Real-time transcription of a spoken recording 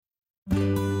This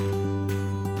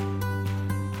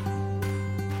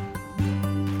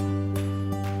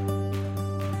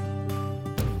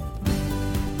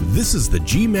is the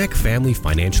GMAC Family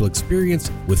Financial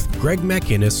Experience with Greg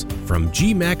McInnes from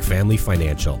GMAC Family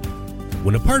Financial.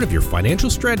 When a part of your financial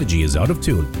strategy is out of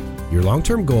tune, your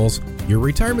long-term goals, your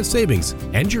retirement savings,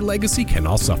 and your legacy can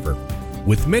all suffer.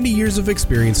 With many years of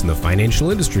experience in the financial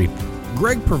industry,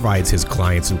 Greg provides his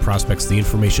clients and prospects the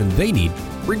information they need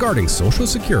regarding Social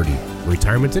Security,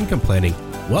 retirement income planning,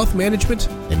 wealth management,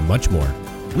 and much more.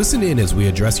 Listen in as we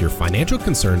address your financial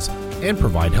concerns and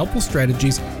provide helpful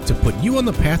strategies to put you on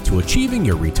the path to achieving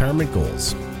your retirement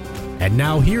goals. And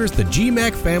now here's the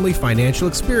GMAC Family Financial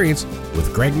Experience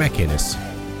with Greg McInnes.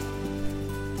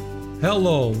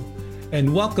 Hello,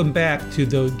 and welcome back to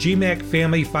the GMAC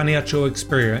Family Financial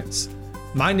Experience.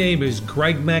 My name is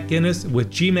Greg McInnes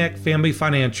with GMAC Family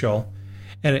Financial.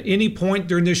 And at any point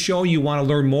during this show you want to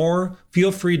learn more,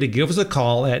 feel free to give us a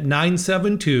call at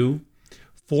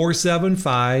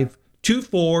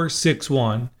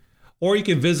 972-475-2461. Or you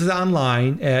can visit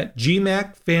online at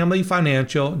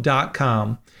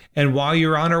gmacfamilyfinancial.com. And while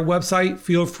you're on our website,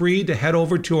 feel free to head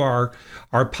over to our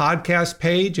podcast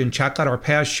page and check out our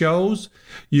past shows.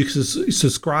 You can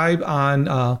subscribe on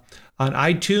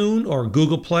iTunes or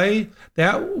Google Play.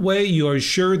 That way you are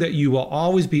sure that you will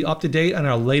always be up to date on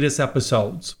our latest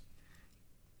episodes.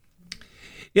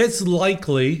 It's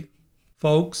likely,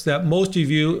 folks, that most of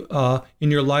you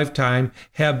in your lifetime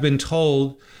have been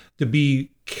told to be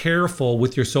careful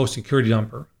with your Social Security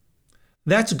number.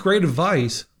 That's great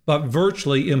advice, but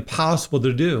virtually impossible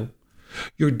to do.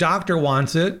 Your doctor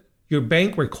wants it, your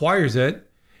bank requires it,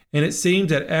 and it seems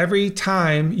that every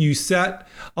time you set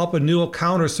up a new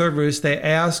account or service, they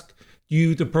ask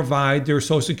you to provide their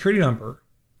Social Security number.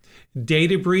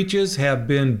 Data breaches have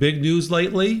been big news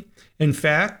lately. In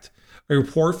fact, a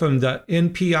report from the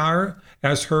NPR,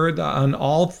 as heard on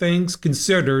All Things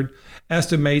Considered,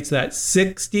 estimates that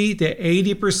 60 to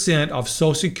 80% of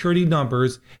Social Security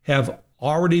numbers have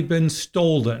already been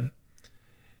stolen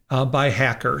by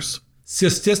hackers.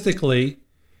 Statistically,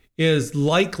 it is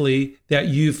likely that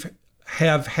you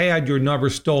have had your number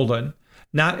stolen.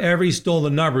 Not every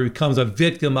stolen number becomes a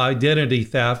victim of identity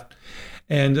theft,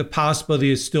 and the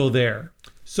possibility is still there.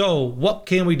 So what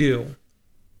can we do?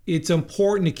 It's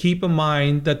important to keep in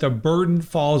mind that the burden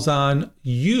falls on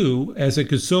you as a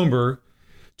consumer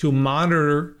to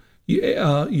monitor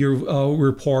your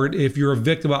report if you're a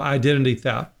victim of identity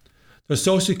theft. The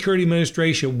Social Security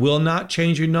Administration will not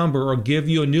change your number or give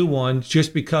you a new one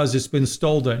just because it's been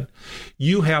stolen.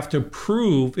 You have to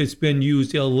prove it's been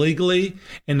used illegally,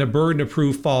 and the burden of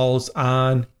proof falls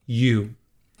on you.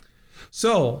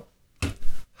 So,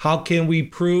 how can we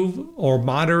prove or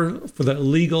monitor for the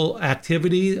illegal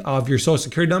activity of your Social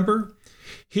Security number?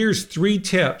 Here's 3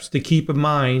 tips to keep in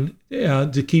mind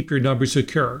to keep your number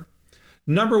secure.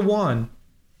 Number 1,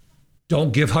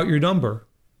 don't give out your number.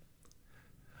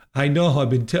 I know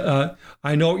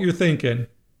I know what you're thinking,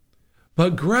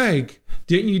 but Greg,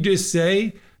 didn't you just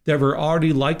say that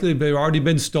they've already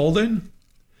been stolen?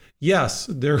 Yes,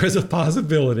 there is a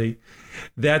possibility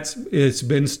that it's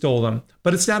been stolen,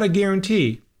 but it's not a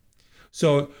guarantee.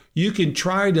 So you can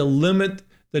try to limit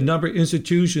the number of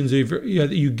institutions that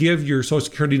you give your Social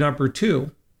Security number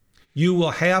to. You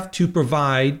will have to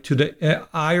provide to the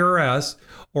IRS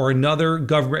or another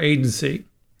government agency.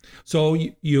 So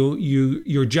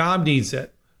your job needs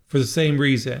it for the same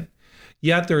reason.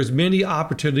 Yet there's many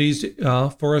opportunities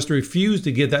for us to refuse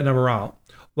to give that number out.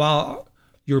 While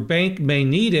your bank may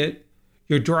need it,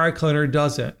 your dry cleaner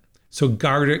doesn't. So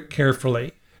guard it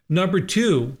carefully. Number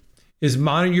 2 is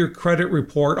monitor your credit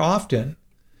report often.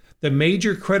 The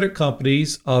major credit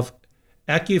companies of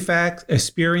Equifax,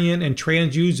 Experian, and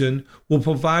TransUnion will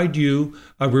provide you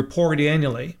a report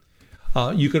annually.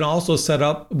 You can also set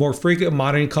up more frequent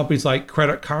monitoring companies like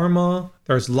Credit Karma.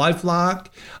 There's LifeLock.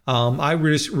 I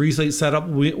recently set up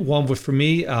one with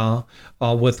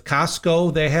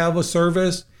Costco. They have a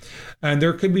service, and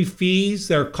there could be fees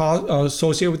that are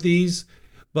associated with these,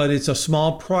 but it's a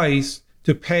small price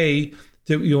to pay.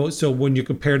 So when you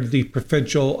compare to the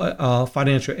potential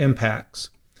financial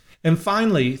impacts. And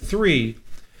finally, 3,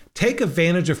 take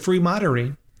advantage of free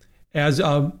monitoring. As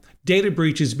data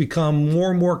breaches become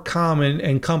more and more common,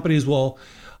 and companies will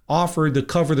offer to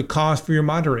cover the cost for your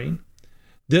monitoring.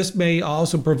 This may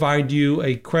also provide you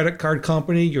a credit card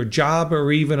company, your job,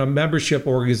 or even a membership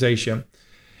organization.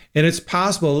 And it's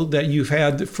possible that you've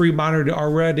had free monitoring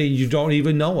already, you don't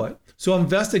even know it. So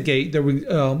investigate the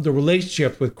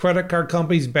relationship with credit card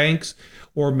companies, banks,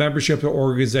 or membership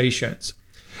organizations.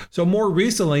 So more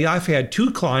recently, I've had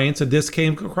two clients that this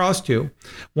came across to.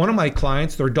 One of my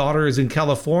clients, their daughter is in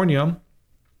California,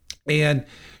 and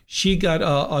she got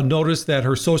a notice that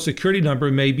her Social Security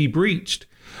number may be breached.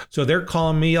 So they're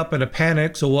calling me up in a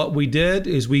panic. So what we did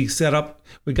is we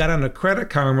got on a Credit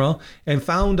Karma and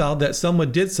found out that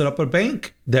someone did set up a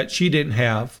bank that she didn't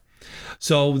have.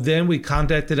 So then we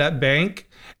contacted that bank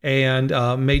and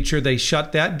made sure they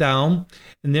shut that down.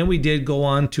 And then we did go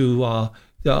on to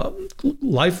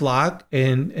LifeLock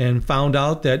and found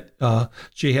out that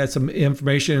she had some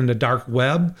information in the dark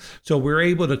web. So we were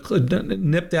able to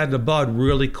nip that in the bud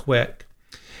really quick.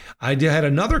 I had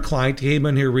another client who came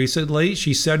in here recently.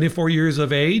 She's 74 years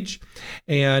of age,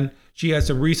 and she had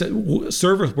some recent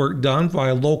service work done by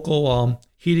a local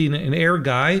heating and air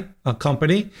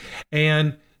company,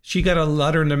 and she got a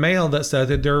letter in the mail that said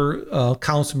that their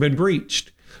accounts have been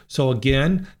breached. So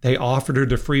again, they offered her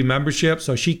the free membership.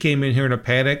 So she came in here in a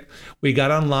panic. We got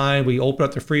online, we opened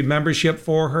up the free membership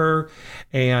for her.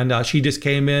 And she just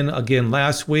came in again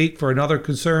last week for another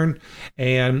concern.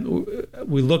 And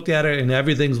we looked at it and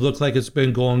everything looks like it's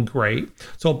been going great.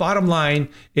 So bottom line,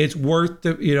 it's worth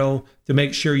to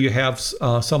make sure you have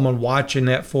someone watching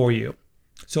that for you.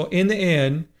 So in the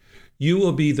end, you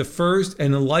will be the first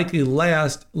and the likely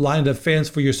last line of defense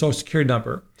for your Social Security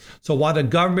number. So while the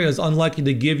government is unlikely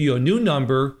to give you a new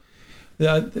number,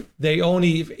 they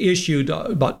only issued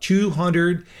about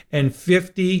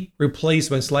 250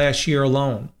 replacements last year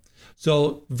alone.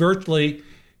 So virtually,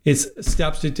 it's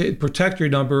steps to protect your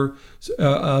number,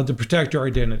 to protect your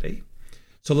identity.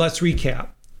 So let's recap.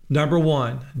 Number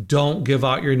one, don't give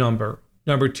out your number.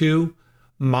 Number two,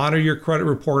 monitor your credit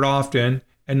report often.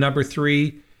 And number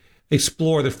three,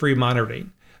 explore the free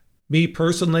monitoring. Me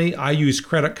personally, I use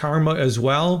Credit Karma as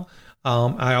well.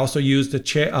 I also use the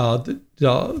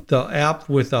app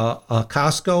with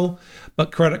Costco,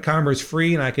 but Credit Karma is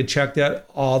free and I can check that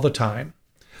all the time.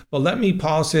 But let me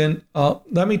toss in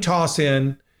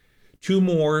two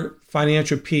more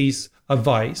financial piece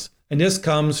advice, and this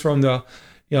comes from the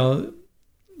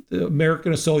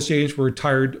American Association for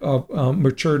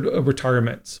Matured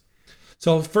Retirements.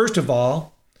 So first of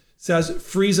all, says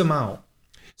freeze them out.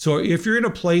 So if you're in a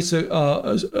place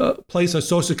of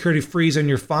Social Security freeze in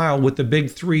your file with the big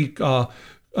three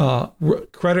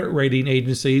credit rating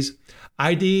agencies,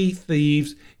 ID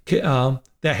thieves that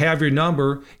have your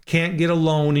number can't get a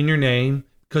loan in your name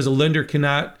because a lender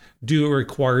cannot do a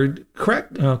required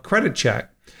credit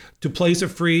check. To place a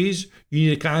freeze, you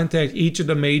need to contact each of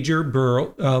the major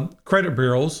credit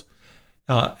bureaus.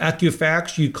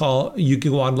 Equifax, you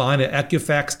can go online at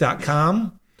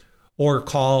Equifax.com. or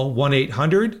call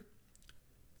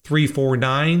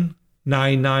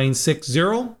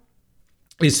 1-800-349-9960.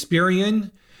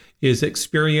 Experian is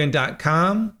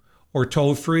Experian.com or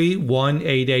toll free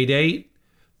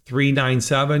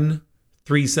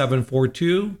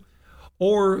 1-888-397-3742.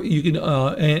 Or you can,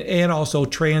 and also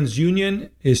TransUnion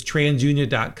is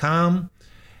TransUnion.com,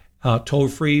 toll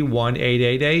free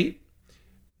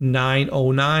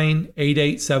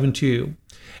 1-888-909-8872.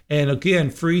 And again,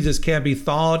 freezes can be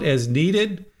thawed as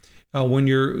needed when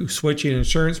you're switching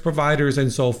insurance providers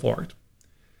and so forth.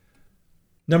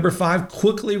 Number 5,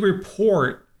 quickly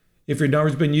report if your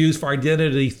number's been used for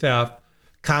identity theft.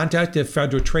 Contact the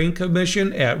Federal Trade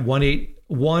Commission at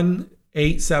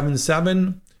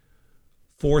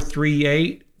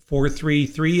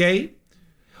 1-877-438-4338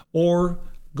 or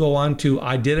go on to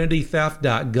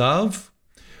identitytheft.gov.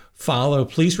 File a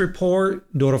police report,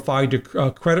 notify the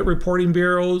credit reporting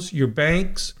bureaus, your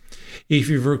banks. If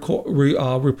you report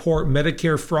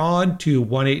Medicare fraud to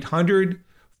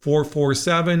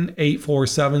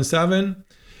 1-800-447-8477.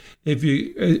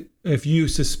 If you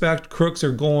suspect crooks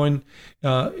are going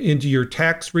into your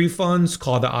tax refunds,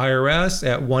 call the IRS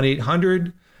at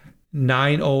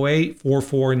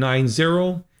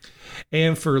 1-800-908-4490.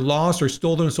 And for lost or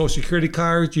stolen Social Security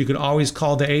cards, you can always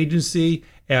call the agency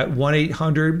at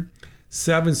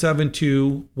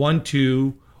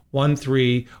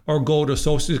 1-800-772-1213 or go to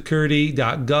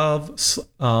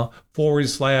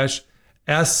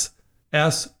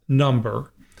socialsecurity.gov/SS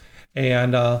number.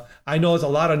 And I know there's a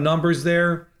lot of numbers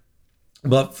there,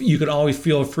 but you can always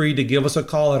feel free to give us a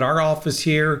call at our office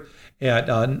here at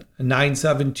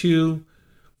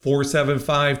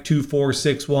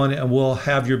 972-475-2461, and we'll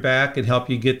have your back and help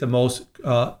you get the most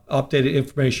updated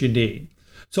information you need.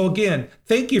 So again,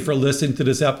 thank you for listening to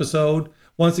this episode.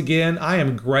 Once again, I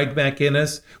am Greg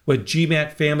McInnes with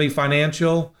GMAC Family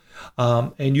Financial,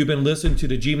 and you've been listening to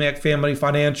the GMAC Family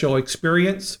Financial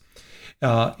Experience.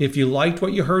 If you liked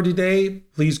what you heard today,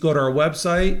 please go to our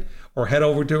website or head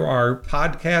over to our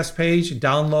podcast page,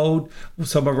 download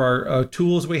some of our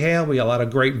tools we have. We have a lot of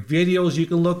great videos you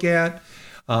can look at.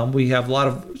 We have a lot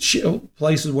of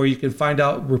places where you can find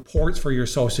out reports for your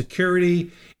Social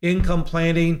Security, income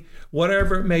planning,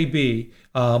 whatever it may be.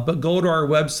 But go to our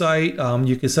website.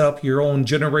 You can set up your own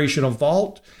generational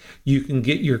vault. You can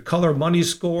get your color money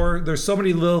score. There's so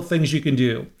many little things you can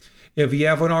do. If you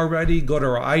haven't already, go to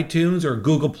our iTunes or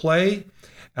Google Play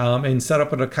and set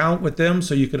up an account with them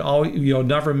so you can always,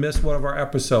 never miss one of our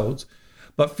episodes.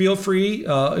 But feel free,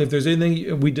 if there's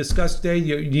anything we discussed today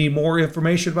you need more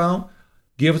information about,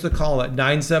 give us a call at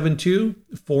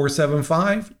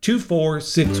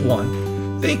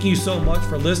 972-475-2461. Thank you so much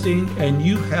for listening, and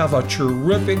you have a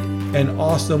terrific and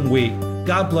awesome week.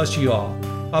 God bless you all.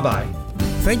 Bye-bye.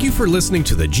 Thank you for listening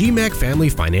to the GMAC Family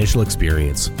Financial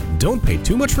Experience. Don't pay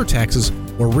too much for taxes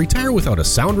or retire without a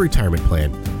sound retirement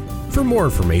plan. For more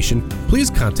information, please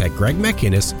contact Greg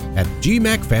McInnes at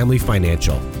GMAC Family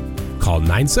Financial. Call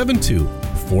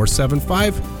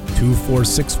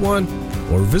 972-475-2461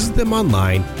 or visit them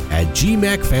online at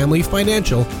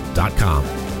gmacfamilyfinancial.com.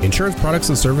 Insurance products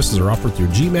and services are offered through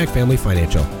GMAC Family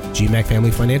Financial. GMAC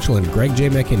Family Financial and Greg J.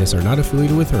 McInnes are not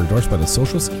affiliated with or endorsed by the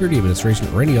Social Security Administration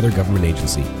or any other government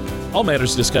agency. All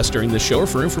matters discussed during this show are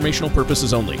for informational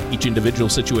purposes only. Each individual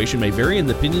situation may vary, and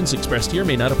the opinions expressed here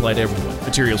may not apply to everyone.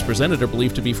 Materials presented are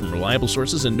believed to be from reliable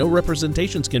sources, and no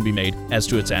representations can be made as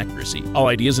to its accuracy. All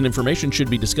ideas and information should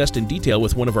be discussed in detail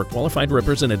with one of our qualified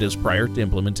representatives prior to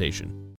implementation.